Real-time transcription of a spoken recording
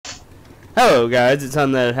Hello guys, it's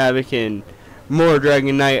Undead Havoc and more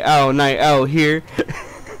Dragon Night Owl here.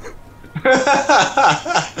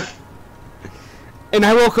 And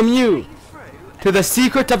I welcome you to the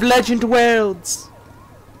Secret of Legend Worlds.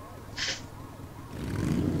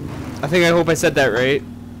 I hope I said that right.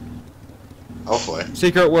 Hopefully.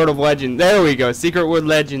 Secret World of Legends. There we go. Secret World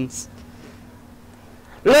Legends.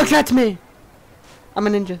 Look at me. I'm a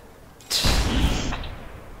ninja.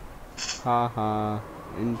 Haha.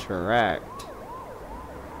 Interact.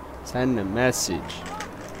 Send a message.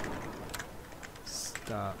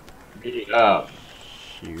 Stop. Beat up.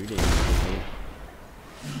 Shooting.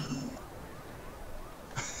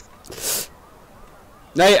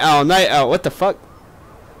 Night Owl. What the fuck?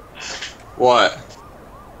 What?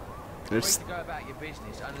 There's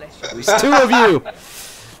two of you.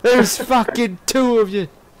 There's fucking two of you.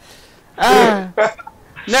 Ah.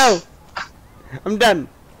 No. I'm done.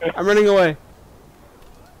 I'm running away.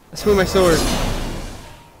 I swing my sword.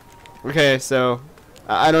 Okay, so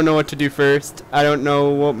I don't know what to do first. I don't know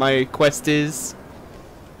what my quest is.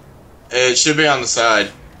 It should be on the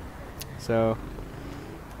side. So,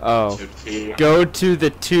 go to the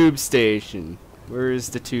tube station. Where is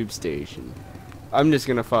the tube station? I'm just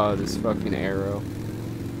gonna follow this fucking arrow.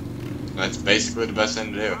 That's basically the best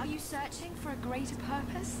thing to do. Are you searching for a greater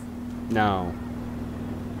purpose? No.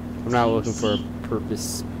 I'm not looking for a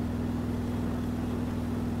purpose.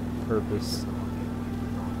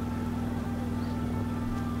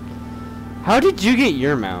 How did you get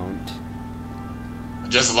your mount? I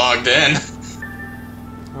just logged in.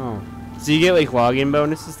 Oh. So you get like login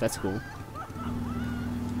bonuses? That's cool.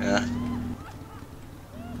 Yeah.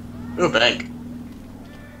 Ooh, bank.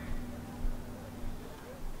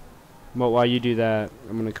 Well, while you do that,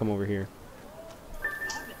 I'm gonna come over here.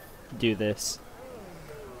 Do this.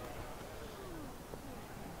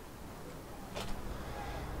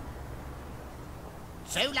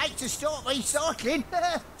 So late to start recycling,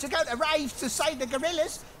 to go to raves to save the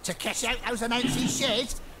gorillas, to catch out those Anansi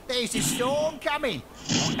sheds. There's a storm coming.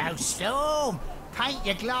 No storm. Paint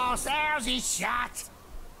your glass houses shut.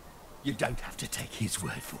 You don't have to take his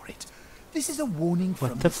word for it. This is a warning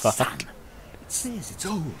from the fuck? sun. It says it's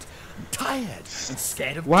old, and tired, and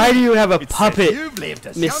scared of Why death. do you have a It says puppet, you've lived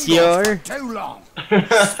as monsieur? young gods for too long.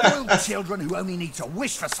 Spoiled children who only need to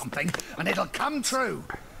wish for something, and it'll come true.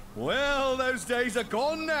 Well, those days are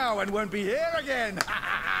gone now and won't be here again.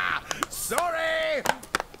 Sorry!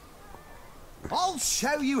 I'll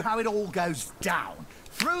show you how it all goes down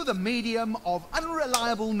through the medium of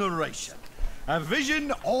unreliable narration. A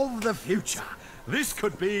vision of the future. This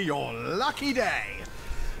could be your lucky day.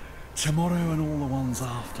 Tomorrow and all the ones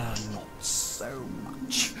after, not so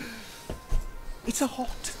much. It's a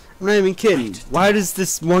hot. I'm not even kidding. Why does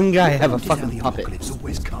this one guy have a fucking puppet? Apocalypse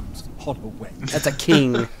always comes hot or wet. That's a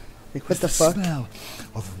king. Like, what the fuck? Smell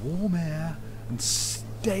of warm air and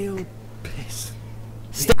stale piss.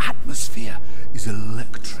 The atmosphere is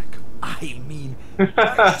electric. I mean,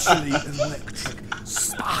 actually electric.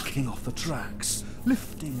 Sparking off the tracks,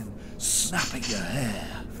 lifting and snapping your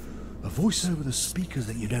hair. A voice over the speakers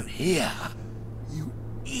that you don't hear. You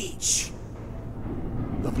itch.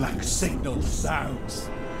 The black signal sounds.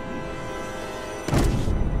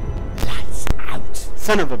 Lights out.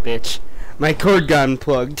 Son of a bitch. My cord got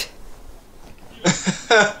unplugged.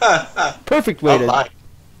 Perfect way to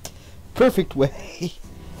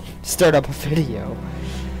start up a video.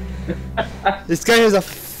 This guy has a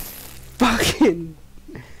fucking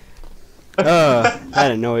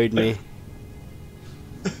that annoyed me.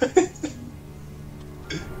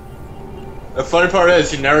 The funny part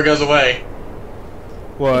is, he never goes away.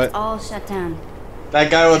 What? All shut down. That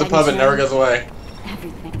guy with the puppet never goes away.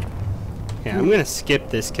 Everything. Yeah, I'm gonna skip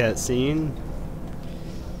this cutscene.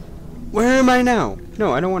 Where am I now?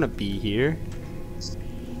 No, I don't want to be here.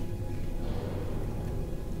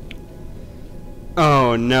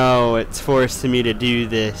 Oh no, it's forcing me to do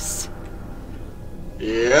this.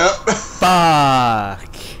 Yep.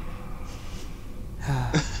 Fuck.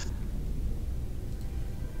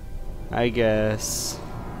 I guess.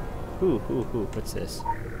 Ooh, what's this?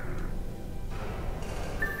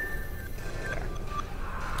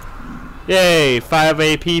 Yay, 5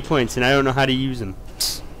 AP points, and I don't know how to use them.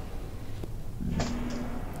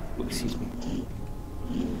 Ooh, excuse me.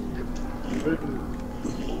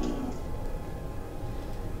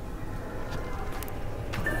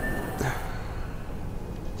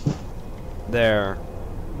 There.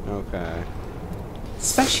 Okay.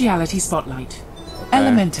 Speciality Spotlight.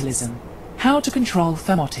 Elementalism. How to control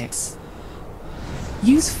thermotics.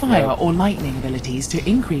 Use fire or lightning abilities to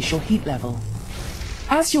increase your heat level.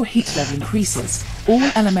 As your heat level increases, all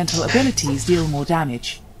elemental abilities deal more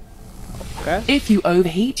damage. Okay. If you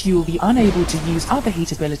overheat, you will be unable to use other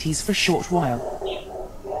heat abilities for a short while.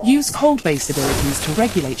 Use cold-based abilities to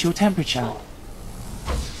regulate your temperature.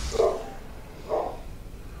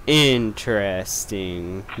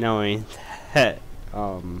 Interesting. Knowing that,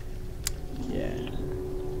 yeah.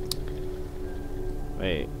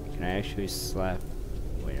 Wait, can I actually slap?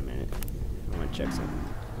 Wait a minute. I want to check something.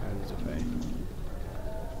 How does it pay?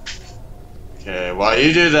 Okay, while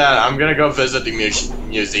you do that, I'm gonna go visit the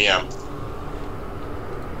museum.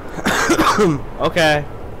 Okay.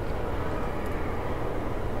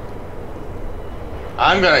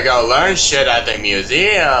 I'm gonna go learn shit at the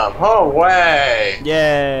museum. Oh way!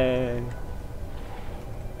 Yay.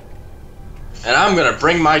 And I'm gonna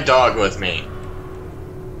bring my dog with me.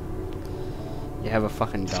 You have a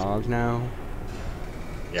fucking dog now?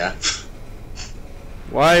 Yeah.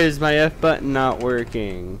 Why is my F button not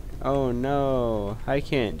working? Oh no, I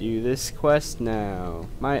can't do this quest now.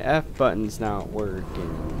 My F button's not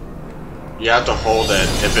working. You have to hold it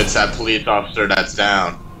if it's that police officer that's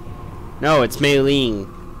down. No, it's Maylene.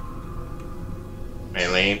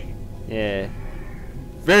 Maylene? Yeah.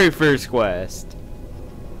 Very first quest.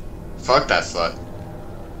 Fuck that slut.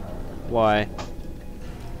 Why?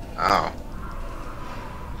 Oh.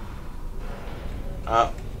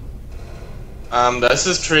 This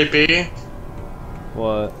is creepy.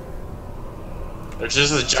 What? There's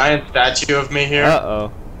just a giant statue of me here.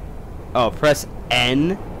 Uh-oh. Oh, press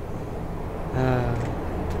N?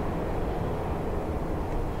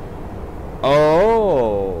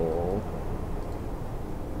 Oh.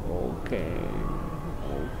 Okay.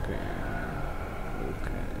 Okay.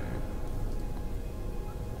 Okay.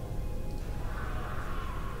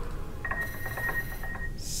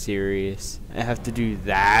 Serious? I have to do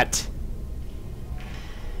that?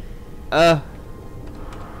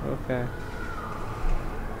 Okay.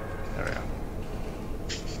 There we go.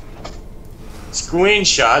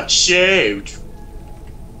 Screenshot shaved.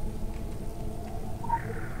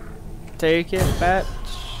 Take it back.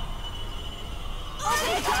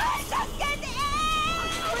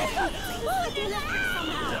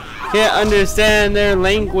 Can't understand their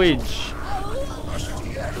language.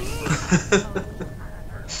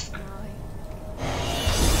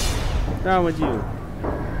 What's wrong with you?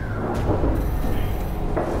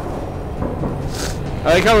 I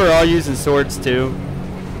like how we're all using swords too.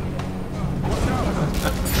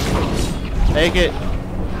 Take it.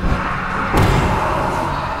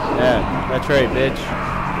 Yeah, that's right, bitch.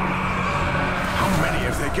 How many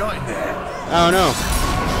have they got in there? I don't know.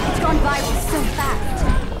 It's gone viral so fast.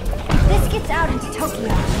 This gets out into Tokyo.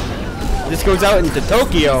 This goes out into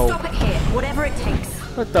Tokyo. Stop it here, whatever it takes.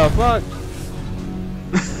 What the fuck?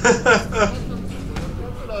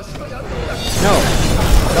 No.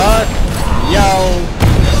 Fuck yo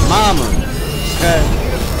mama. Okay.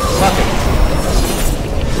 Fuck it.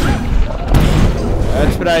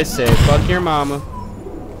 That's what I say. Fuck your mama.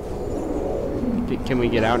 Can we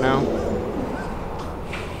get out now?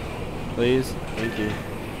 Please? Thank you.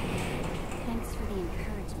 Thanks for the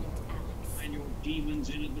encouragement,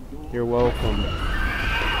 Alex. You're welcome.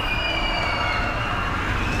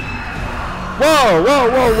 Whoa, whoa,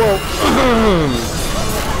 whoa, whoa.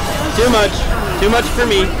 Too much. Too much for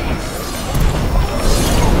me.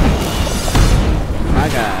 My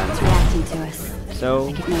God. It's reacting to us. So,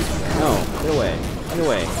 Like it knows we're no, get away. Get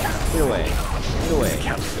away. Get away. Get away.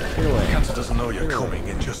 Get away. Cancer doesn't know you're coming,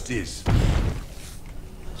 it just is.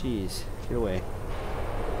 Jeez. Get away.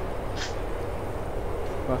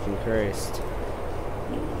 Fucking Christ.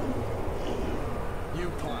 New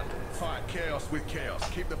plan. Fight chaos with chaos.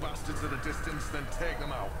 Keep the bastards at a distance, then take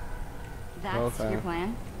them out. That's Okay. your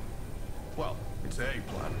plan? Well, it's a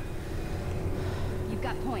plan. You've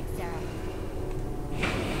got points, Sarah.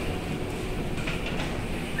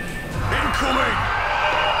 Incoming!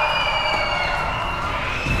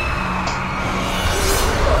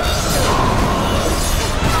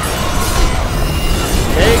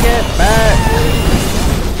 Take it back.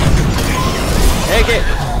 Take it.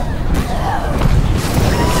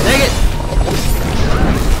 Take it.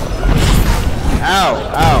 Ow,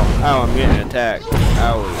 ow, ow, I'm getting attacked.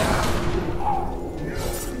 Ow.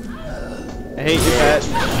 I hate you, Pat. I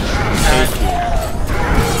hate you.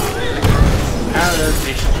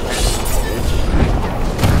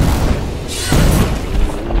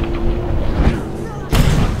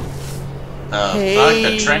 Fuck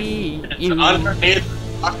the train. It's you. underneath the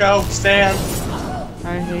taco stand.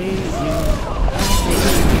 I hate you.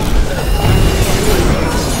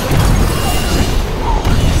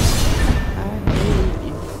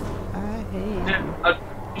 A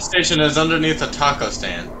train station is underneath a taco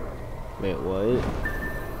stand. Wait, what?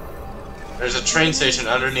 There's a train station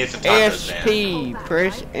underneath the taco stand. SP.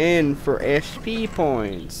 Press N for SP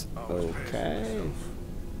points. Okay.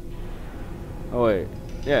 Oh wait.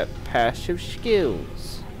 Yeah, passive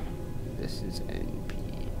skills. This is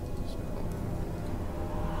NP. So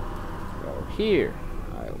go here.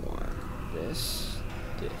 I want this.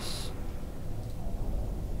 This.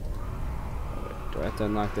 Oh, wait, do I have to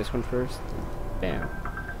unlock this one first? Bam.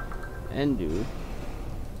 And do.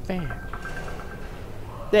 Bam.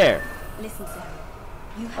 There. Listen, sir.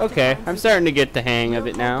 You have to Okay, find I'm the- starting to get the hang of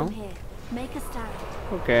We'll it hold now. them here. Make a stand.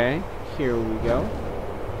 Okay, here we go.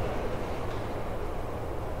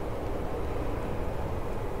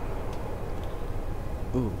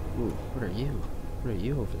 Ooh, what are you? What are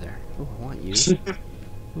you over there? Ooh, I want you.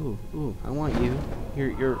 Ooh, I want you.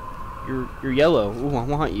 You're yellow. Ooh, I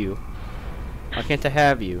want you. Why can't I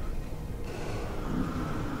have you?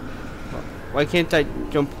 Why can't I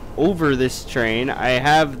jump over this train? I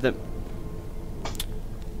have the...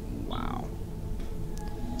 Wow.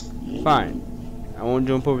 Fine. I won't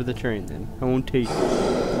jump over the train then. I won't take it.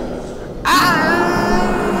 Ah!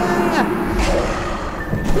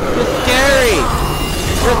 It's Gary!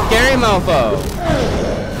 It's Gary, mofo!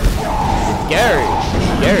 It's Gary!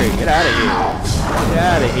 Gary, get out of here! Get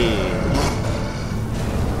out of here!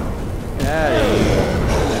 Get out of here!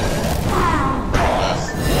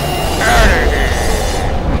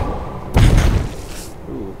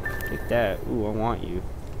 Ooh, take that. Ooh, I want you.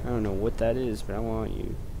 I don't know what that is, but I want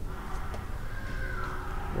you.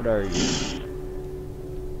 What are you?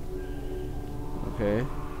 Okay.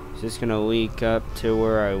 Is this gonna leak up to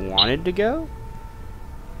where I wanted to go?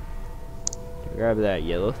 Grab that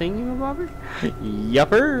yellow thing, you bobber?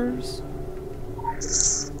 Yuppers!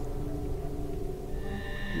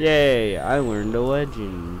 Yay, I learned a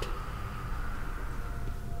legend.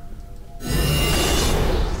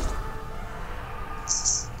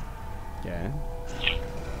 Yeah.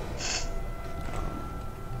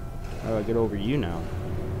 How do I get over you now?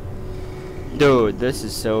 Dude, this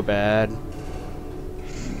is so bad.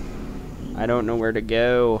 I don't know where to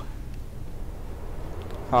go.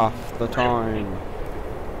 Half the time.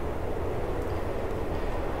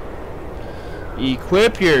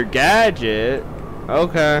 Equip your gadget.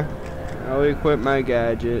 Okay. I'll equip my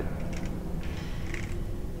gadget.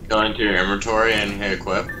 Go into your inventory and hit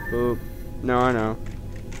equip. Oop. No, I know.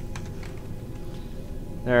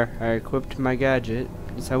 There, I equipped my gadget.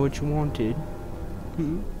 Is that what you wanted?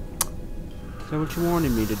 Hmm? Is that what you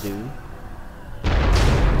wanted me to do?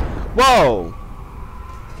 Whoa!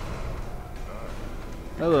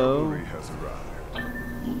 Hello. Glory has arrived.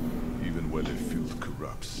 Even where the filth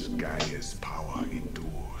corrupts, Gaia's power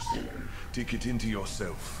endures. Take it into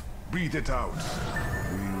yourself. Breathe it out.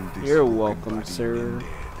 Wield this You're broken welcome, body sir. undead.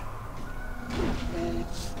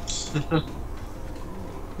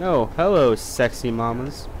 No, hello, sexy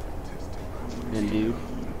mamas. And dude.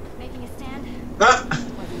 Making a stand? Ah,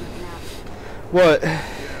 Wasn't looking out.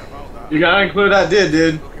 What? you gotta include that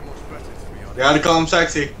dude. You gotta call him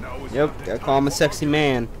sexy. Yep, I call him a sexy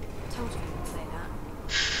man. Told you I would say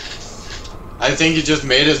that. I think you just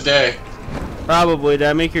made his day. Probably. Did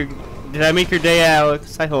I make your day,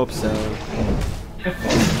 Alex? I hope so.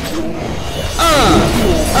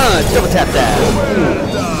 Double tap that.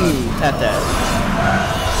 Tap that.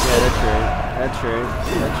 Yeah, that's right. That's right.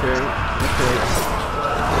 That's right. That's right.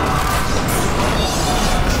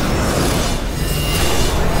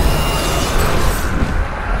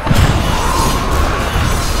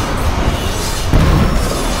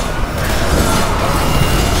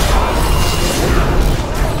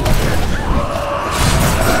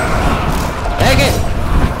 Take it!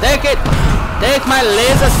 Take it! Take my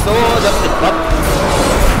laser sword up the top.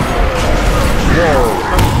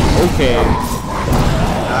 Whoa. Okay.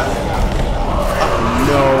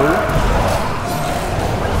 No.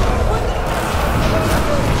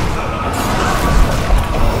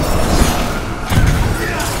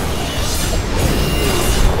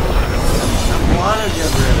 I wanna get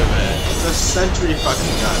rid of it. It's a sentry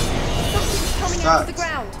fucking gun. Something's coming out of the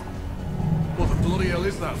ground. What the bloody hell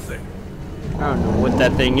is that thing? I don't know what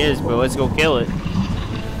that thing is, but let's go kill it.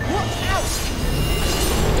 Watch out!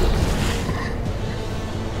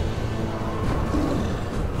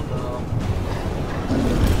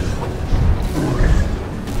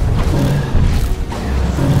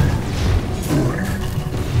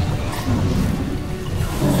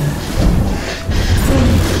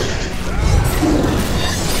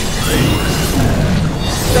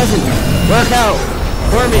 Doesn't work out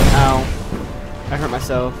for me. Ow. I hurt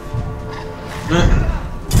myself.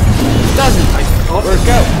 Doesn't work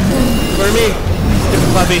out for me.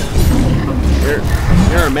 Stupid puppy.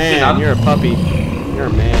 You're a man. You're a puppy. You're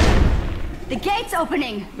a man. The gate's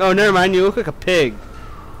opening. Oh, never mind. You look like a pig.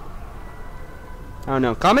 I don't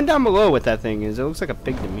know. Comment down below what that thing is. It looks like a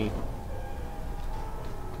pig to me.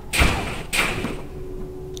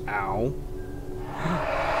 Ow.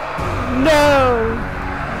 No!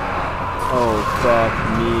 Oh, fuck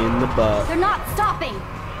me in the butt. They're not stopping.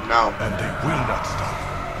 No. And they will not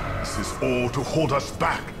stop. This is all to hold us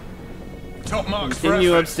back. Top marks for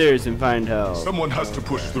Continue effort. upstairs and find help. Someone has to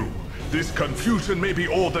push through. This confusion may be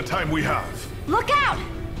all the time we have. Look out!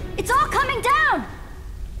 It's all coming down!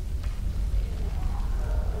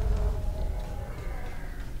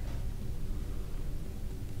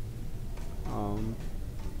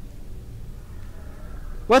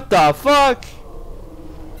 What the fuck?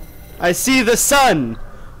 I see the sun!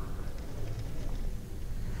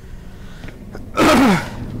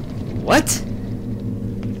 What?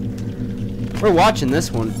 We're watching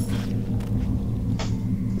this one.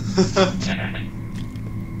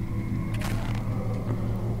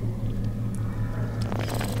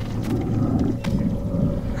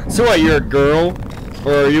 So what, you're a girl?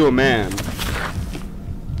 Or are you a man?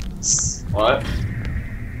 What?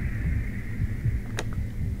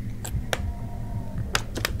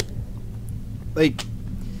 Like,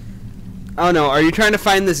 I don't know, are you trying to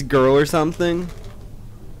find this girl or something?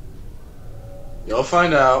 You'll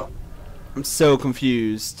find out. I'm so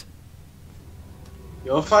confused.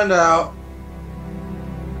 You'll find out.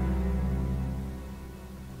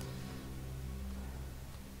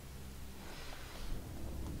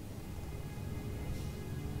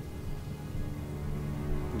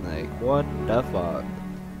 Like, what the fuck?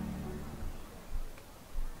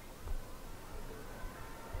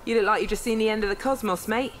 You look like you've just seen the end of the cosmos,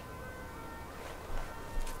 mate.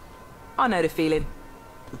 I know the feeling.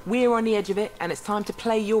 We're on the edge of it, and it's time to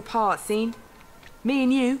play your part, scene. Me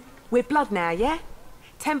and you, we're blood now, yeah?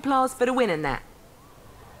 Templars for the win and that.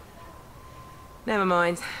 Never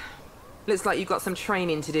mind. Looks like you've got some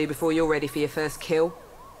training to do before you're ready for your first kill.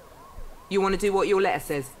 You want to do what your letter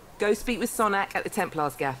says. Go speak with Sonak at the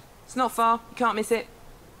Templars gaff. It's not far, you can't miss it.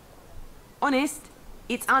 Honest,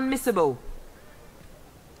 it's unmissable.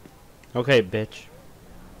 Okay, bitch.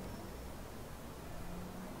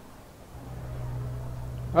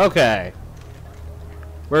 Okay.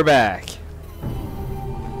 We're back.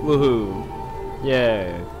 Woohoo.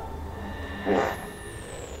 Yay.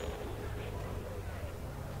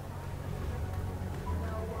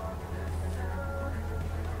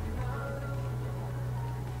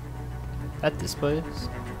 At this place?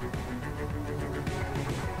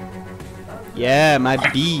 Yeah, my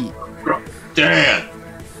beat. Damn.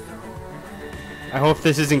 I hope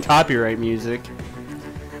this isn't copyright music.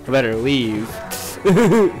 I better leave.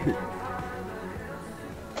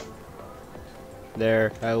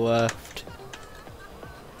 There, I left.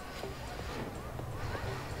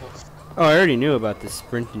 Oh, I already knew about this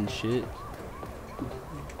sprinting shit.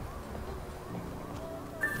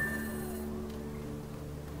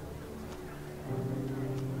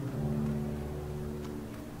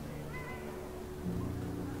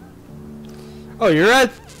 Oh, you're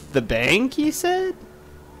at the bank, you said?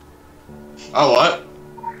 Oh, what?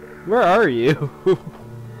 Where are you?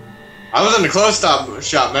 I was in the clothes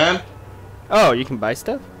shop, man. Oh, you can buy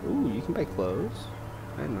stuff? Ooh, you can buy clothes.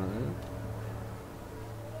 I didn't know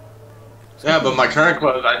that. Yeah, but my current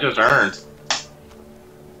clothes I just earned.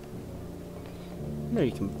 No,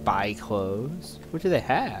 you can buy clothes. What do they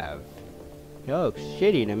have? They look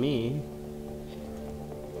shitty to me.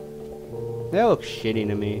 They look shitty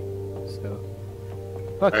to me. So,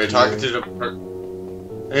 fuck Are you talking to the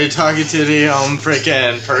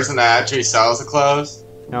freaking person that actually sells the clothes?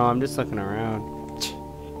 No, I'm just looking around.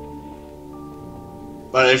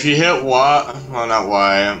 But if you hit Y, well, not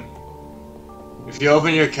Y. If you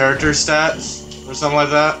open your character stats or something like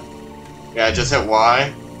that, yeah, just hit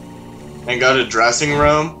Y and go to dressing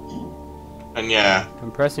room, and yeah.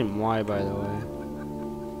 I'm pressing Y, by the way.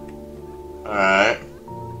 All right.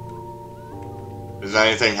 Is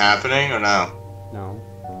anything happening or no? No.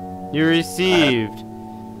 You received.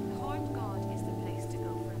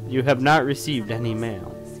 You have not received any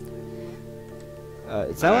mail.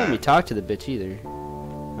 It's not letting me talk to the bitch either.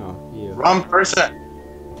 Oh, you. Wrong person.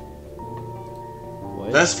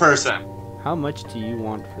 What? This person. How much do you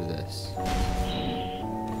want for this?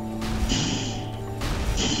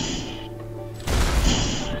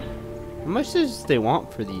 How much does they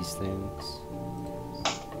want for these things?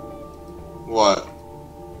 What?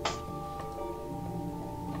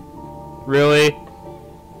 Really?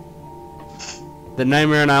 The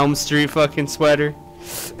Nightmare on Elm Street fucking sweater?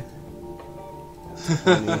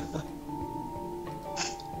 Funny.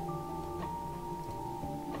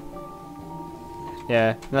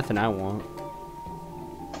 Yeah, nothing I want.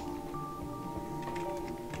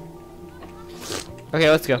 Okay,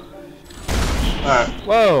 let's go. Alright.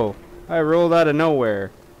 Whoa! I rolled out of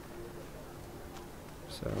nowhere.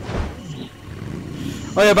 So.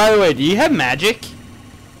 Oh yeah, by the way, do you have magic?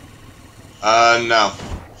 No.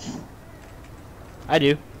 I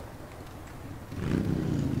do.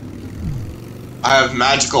 I have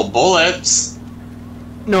magical bullets.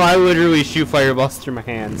 No, I literally shoot fireballs through my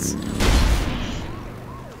hands.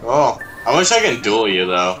 Oh, I wish I could duel you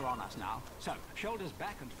though.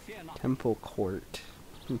 Temple Court.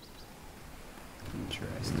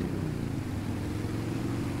 Interesting.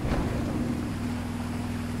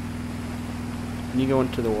 Can you go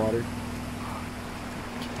into the water?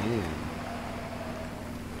 Can.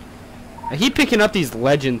 I keep picking up these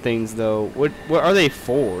legend things though. What are they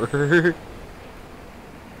for?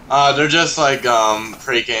 They're just like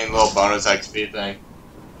freaking little bonus XP thing.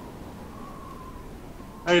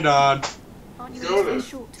 Hey, Don. Aren't you Go very to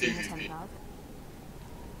short to be in the PvP. Templar?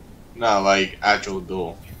 No, like actual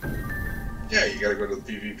duel. Yeah, you gotta go to the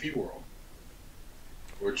PvP world,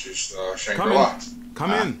 which is Come Shangri-La. in.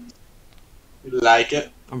 Come in. You like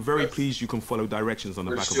it? I'm very pleased you can follow directions on the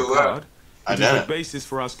Where'd back of you a steal that? card. I It is the did. basis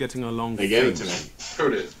for us getting along. They gave it to me. Who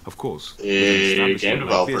did? Of course. Eh, With an establishment game like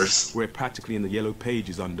developers. this, we're practically in the yellow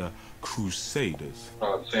pages under Crusaders.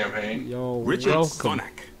 Sam Hain. Yo, Richard welcome.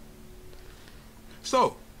 Sonak.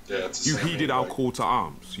 So, Yeah, it's the you Sam heeded Hain our fight. call to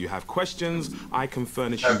arms. You have questions, I can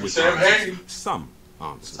furnish you Happy with Sam answers. Hain. Some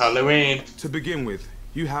answers. Halloween. To begin with,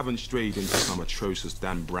 you haven't strayed into some atrocious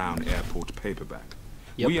Dan Brown airport paperback.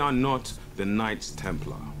 Yep. We are not the Knights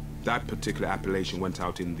Templar. That particular appellation went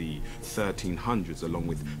out in the 1300s along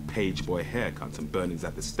with page boy haircuts and burnings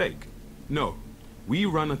at the stake. No, we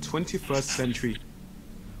run a 21st century,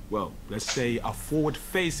 well, let's say a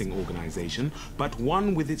forward-facing organization, but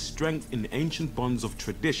one with its strength in ancient bonds of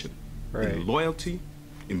tradition, Right. in loyalty,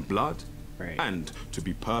 in blood, Right. and, to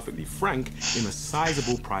be perfectly frank, in a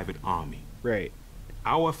sizable private army. Right.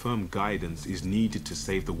 Our firm guidance is needed to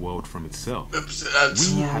save the world from itself. That's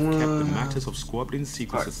We have kept the matters of squabbling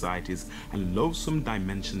secret societies and loathsome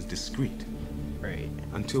dimensions discreet Right.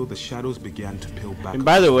 until the shadows began to peel back. And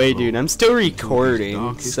by the way, on the dude, road. I'm still Until these recording,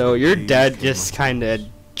 darkest so of your days dad came just unto kind of us.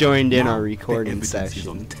 joined in Now, our the recording evidence is session.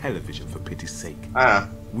 on television for pity's sake. Ah.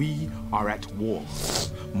 We are at war.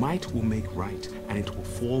 Might will make right, and it will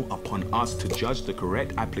fall upon us to judge the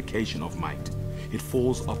correct application of might. It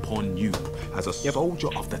falls upon you as a soldier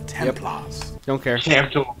of the Templars. Don't care.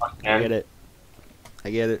 Camp to I get it. I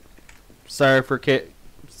get it. Sorry for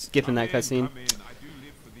skipping that cutscene.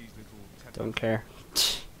 Don't care.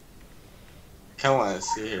 Kind of want to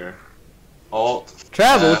see here. Alt.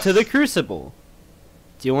 Travel F. to the Crucible.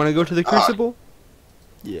 Do you want to go to the Crucible?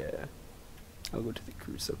 Yeah. I'll go to the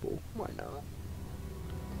Crucible. Why not?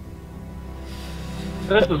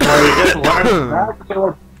 This is where you get to learn the magical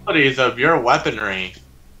abilities of your weaponry.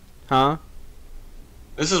 Huh?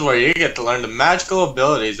 This is where you get to learn the magical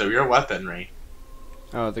abilities of your weaponry.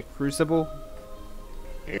 Oh, the Crucible?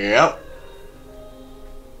 Yep.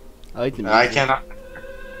 I like the And music. I cannot.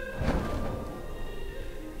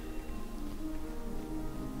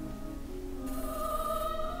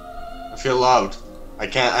 I feel loved. I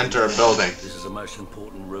can't enter a building. This is the most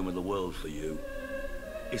important room in the world for you.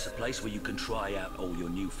 It's a place where you can try out all your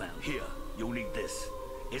newfound. Here, you'll need this.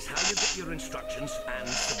 It's how you get your instructions and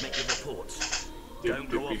submit your reports. Don't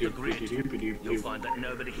go off the grid. You'll find that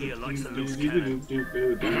nobody here likes a loose cannon.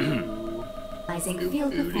 Analyzing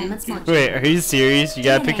field performance module. Wait, are you serious? You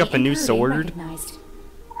gotta pick DNA up a new encoding sword? recognized.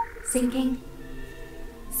 Syncing.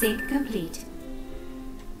 Sync complete.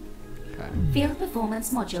 Okay. Field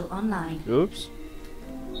performance module online. Oops.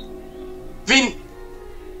 Vin.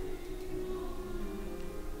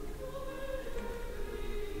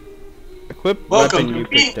 Equip Welcome weapon to you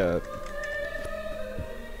picked up.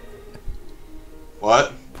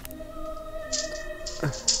 What?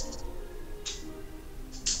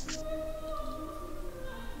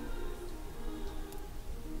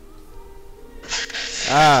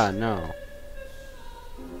 Ah, no.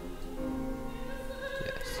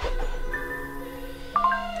 Yes.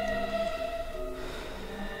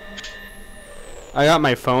 I got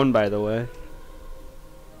my phone, by the way.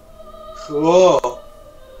 Cool.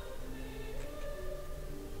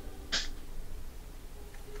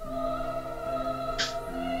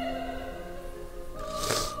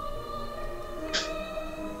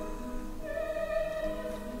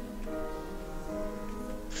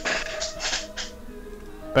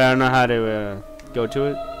 But I don't know how to go to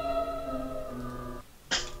it.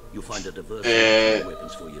 You'll find a diverse Eh. of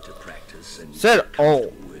weapons for you to practice and Said get comfortable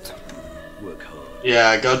alt. with. Work hard.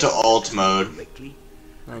 Yeah, go to alt mode. Correctly,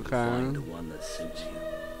 and Okay. find the one that suits you.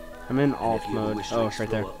 I'm in And alt if you ever mode. wish to Oh, it's right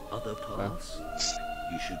there. explore other paths,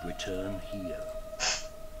 you should return here.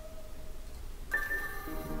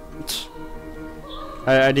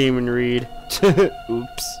 I didn't even read.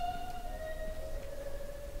 Oops.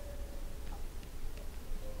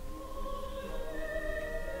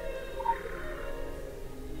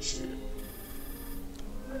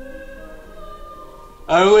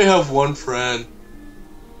 I only have one friend.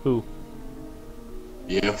 Who?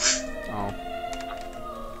 You. Oh.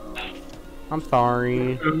 I'm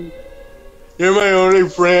sorry. You're my only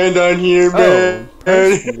friend on here, man.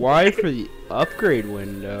 Press Y for the upgrade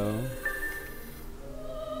window.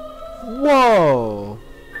 Whoa!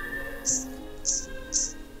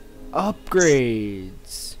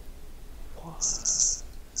 Upgrades. What?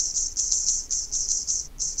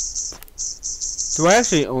 Do I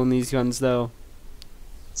actually own these guns though?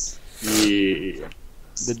 Yeah.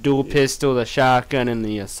 The dual pistol, the shotgun, and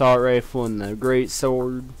the assault rifle, and the great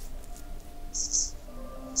sword.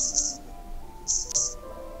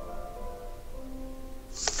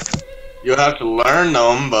 You have to learn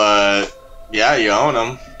them, but yeah, you own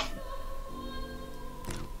them.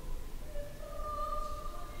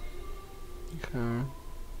 Okay.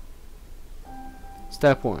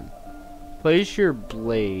 Step 1. Place your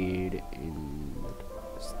blade in...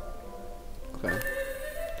 Okay.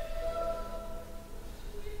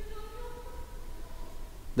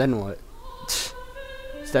 Then what?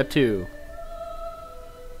 Step 2.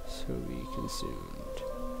 So be consumed.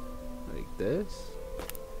 Like this.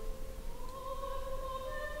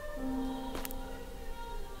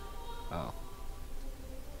 Oh.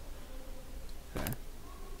 Okay.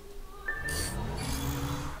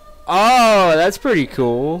 Oh, that's pretty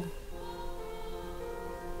cool.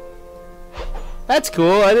 That's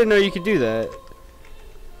cool. I didn't know you could do that.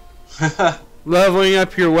 Leveling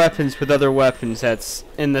up your weapons with other weapons that's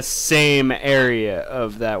in the same area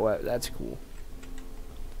of that weapon. That's cool.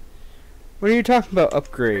 What are you talking about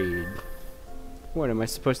upgrade? What, am I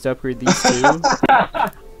supposed to upgrade these two?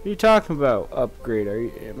 What are you talking about upgrade?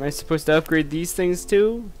 Am I supposed to upgrade these things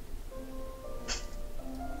too?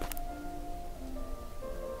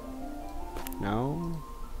 No.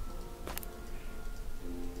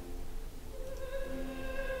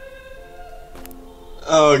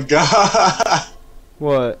 Oh god.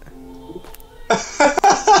 What?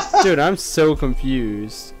 Dude, I'm so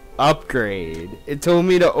confused. Upgrade. It told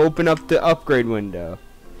me to open up the upgrade window.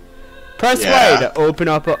 Press Y to open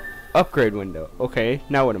up a upgrade window. Okay,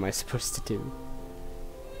 now what am I supposed to do?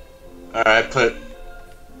 Alright, put...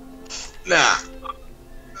 Nah. I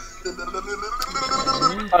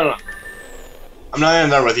don't know. I'm not in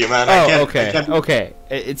there with you, man. Oh, okay, okay.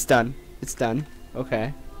 It's done. It's done.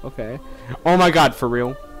 Okay, okay. Oh my god, for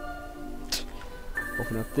real?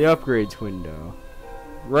 Open up the upgrades window.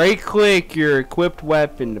 Right-click your equipped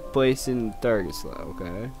weapon to place in the target slot,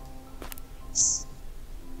 okay?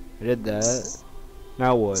 I did that.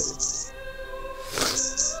 Now what?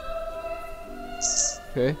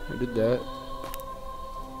 Okay, I did that.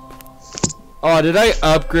 Oh, did I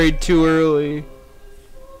upgrade too early?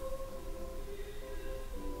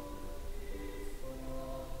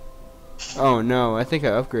 Oh no, I think I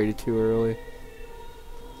upgraded too early.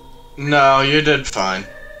 No, you did fine.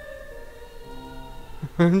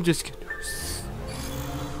 I'm just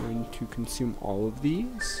going to consume all of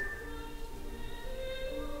these.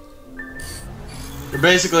 You're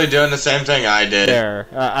basically doing the same thing I did. There,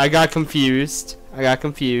 I got confused. I got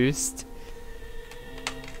confused.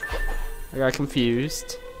 I got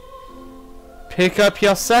confused. Pick up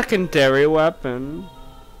your secondary weapon.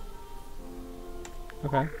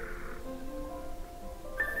 Okay.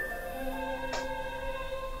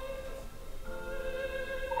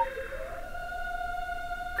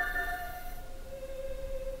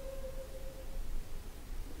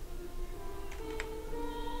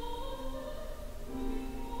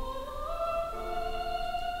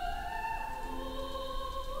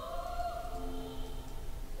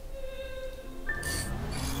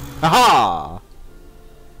 Aha!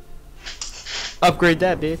 Upgrade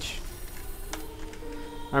that bitch.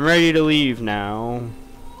 I'm ready to leave now.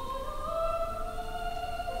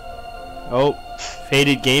 Oh,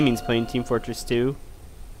 Faded Gaming's playing Team Fortress 2.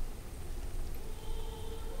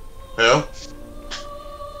 Who?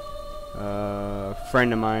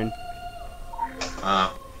 Friend of mine.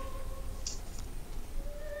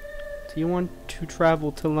 Do you want to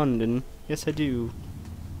travel to London? Yes, I do.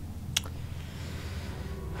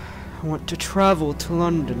 I want to travel to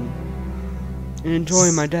London and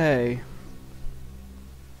enjoy my day.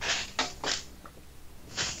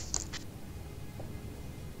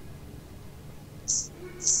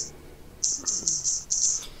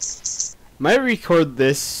 Might record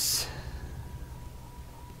this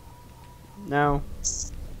now.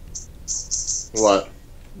 What?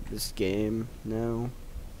 This game, no.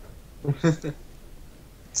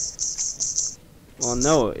 Well,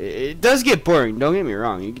 no, it does get boring. Don't get me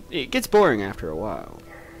wrong. It gets boring after a while.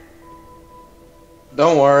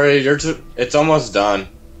 Don't worry, it's almost done.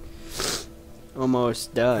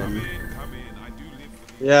 Almost done.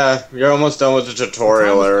 Yeah, you're almost done with the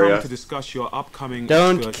tutorial area. To discuss your upcoming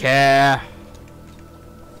Don't care.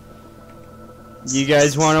 You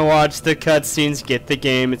guys want to watch the cutscenes? Get the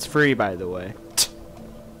game. It's free, by the way.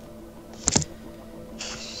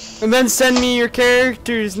 And then send me your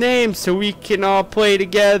character's name so we can all play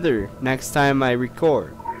together next time I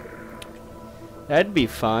record. That'd be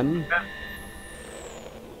fun.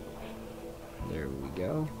 There we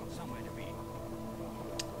go.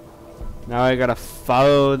 Now I gotta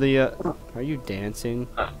follow the. Are you dancing?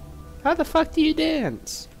 How the fuck do you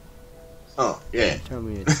dance? Oh, yeah. Tell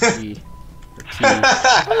me it's T. Or T.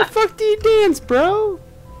 How the fuck do you dance, bro?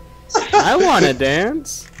 I wanna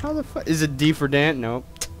dance. How the fuck? Is it D for dance? Nope.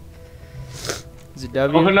 Is it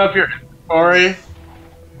W? Open up your inventory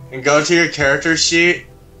and go to your character sheet.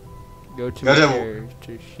 Go to my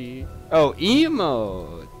character sheet. Oh,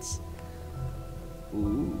 emotes.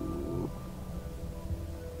 Ooh.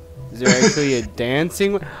 Is there actually a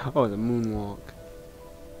dancing one? Oh, the moonwalk.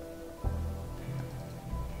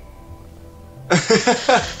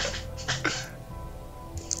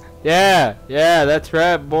 Yeah, that's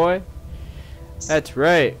right, boy. That's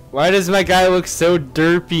right. Why does my guy look so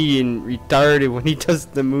derpy and retarded when he does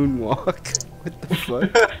the moonwalk? What the fuck?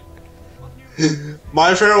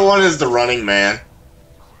 My favorite one is the Running Man.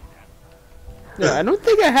 No, I don't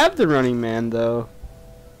think I have the Running Man, though.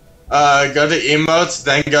 Go to emotes,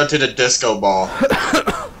 then go to the disco ball.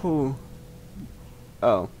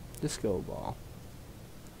 Oh, disco ball.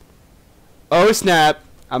 Oh snap!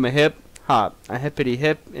 I'm a hip hop, a hippity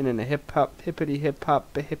hip, and then a hip hop, hippity hip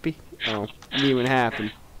hop, a hippie. Oh, didn't even happen.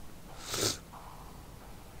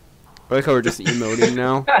 I like how we're just emoting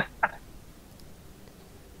now.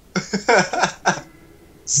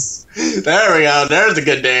 There we go. There's a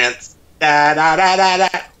good dance. Da da da da da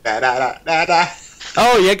da da da da.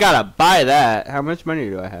 Oh, you gotta buy that. How much money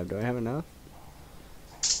do I have? Do I have enough?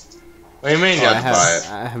 What do you mean you have to buy it?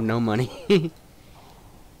 I have no money.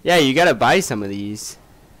 Yeah, you gotta buy some of these.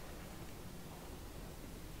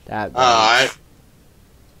 That. Alright.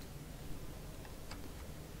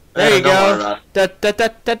 There you don't worry go. about Da da da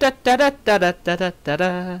da da da da da da da da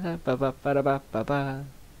da ba ba ba da ba ba ba.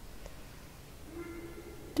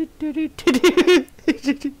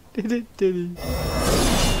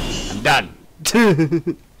 I'm done.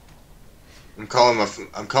 I'm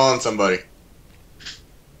calling somebody.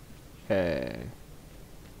 Okay.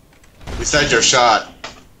 You said your shot.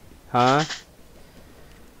 Huh?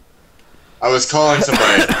 I was calling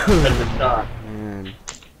somebody. Said your shot. Man.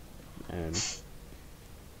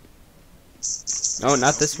 No,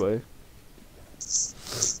 not this way.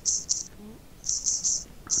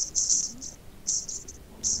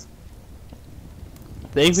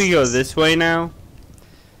 Think we go this way now?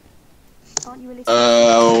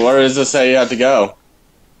 Where does it say you have to go?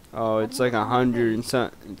 Oh, it's like 100 and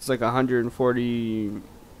some. It's like 140,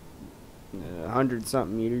 100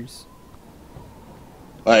 something meters.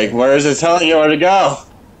 Like, where is it telling you where to go?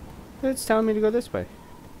 It's telling me to go this way.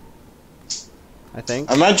 I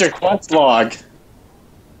think. I meant your quest log.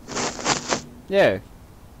 Yeah.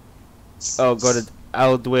 Oh, go to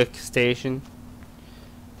Aldwick Station.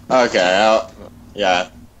 Okay, yeah.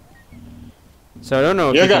 So I don't know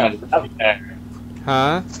if You're you gonna can... love it there.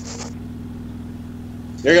 Huh?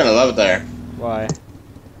 You're gonna love it there. Why?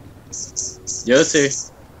 You'll see.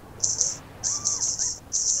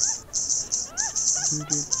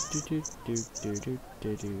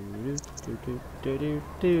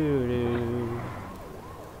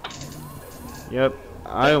 Yep,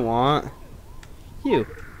 I want you.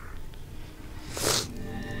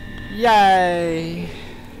 Yay!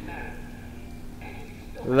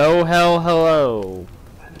 Low hell hello.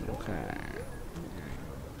 Okay.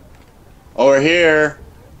 Over here.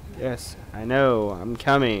 Yes, I know. I'm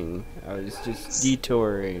coming. I was just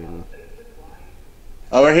detouring.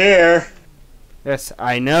 Over here. Yes,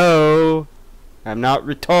 I know. I'm not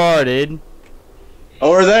retarded.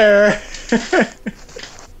 Over there.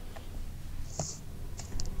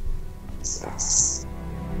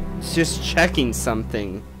 It's just checking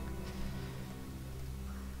something.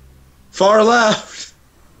 Far left.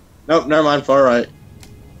 Nope, never mind. Far right.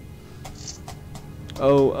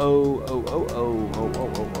 Oh, oh, oh, oh, oh, oh, oh,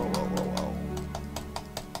 oh, oh, oh, oh.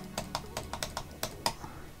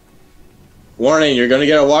 Warning, you're gonna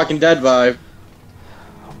get a Walking Dead vibe.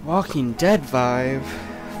 Walking Dead vibe?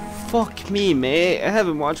 Fuck me, mate. I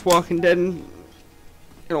haven't watched Walking Dead in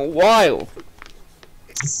in a while.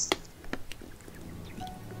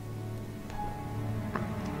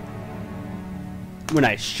 When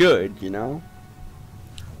I should, you know.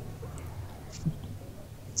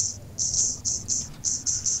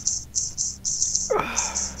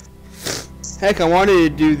 Heck, I wanted to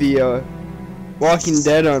do the Walking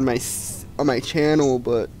Dead on my channel,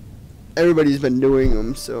 but everybody's been doing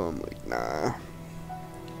them, so I'm like, nah.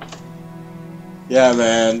 Yeah,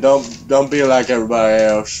 man. Don't be like everybody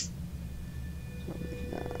else.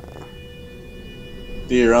 Nah.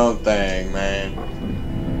 Do your own thing, man.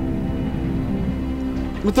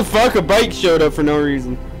 What the fuck? A bike showed up for no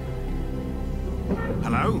reason.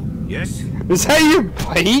 Hello? Yes? Is that your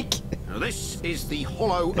bike? Now this is the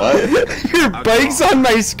Hollow. Your bike's on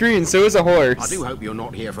my screen, so is a horse. I do hope you're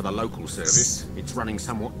not here for the local service. It's running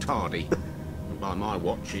somewhat tardy. By my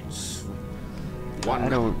watch, it's one. I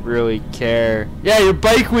don't really care. Yeah, your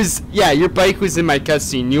bike was in my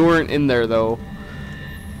cutscene. You weren't in there though.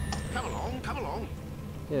 Come along, come along.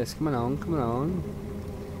 Yes, come on, come on.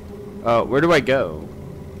 Oh, where do I go?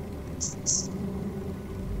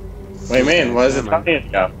 What do you mean? What is it talking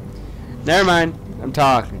about? Never mind. I'm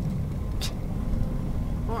talking.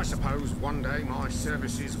 I suppose one day my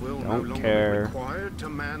services will no Don't longer care. be required to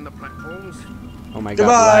man the platforms. Oh my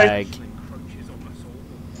Goodbye. god,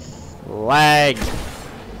 lag. Lag.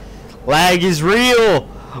 Lag is real.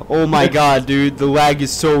 Oh my god, dude, the lag is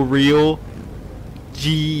so real.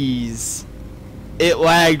 Jeez. It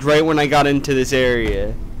lagged right when I got into this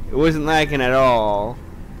area. It wasn't lagging at all.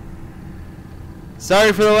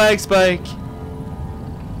 Sorry for the lag spike.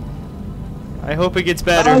 I hope it gets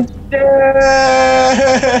better.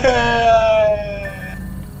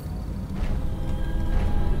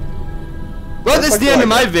 Well, that's the end of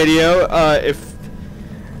my video.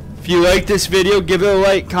 If you like this video, give it a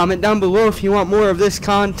like. Comment down below if you want more of this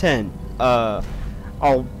content.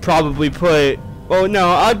 I'll probably put. Oh no,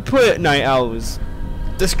 I'd put Night Owl's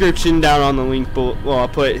description down on the link below. Well, I'll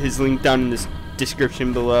put his link down in the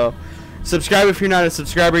description below. Subscribe if you're not a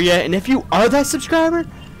subscriber yet, and if you are that subscriber,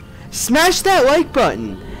 smash that like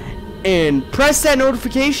button and press that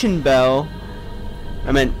notification bell.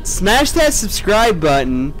 I meant smash that subscribe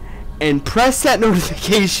button and press that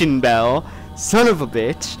notification bell. Son of a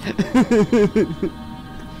bitch.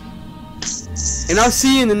 And I'll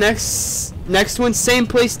see you in the next one, same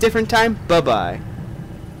place, different time. Bye bye.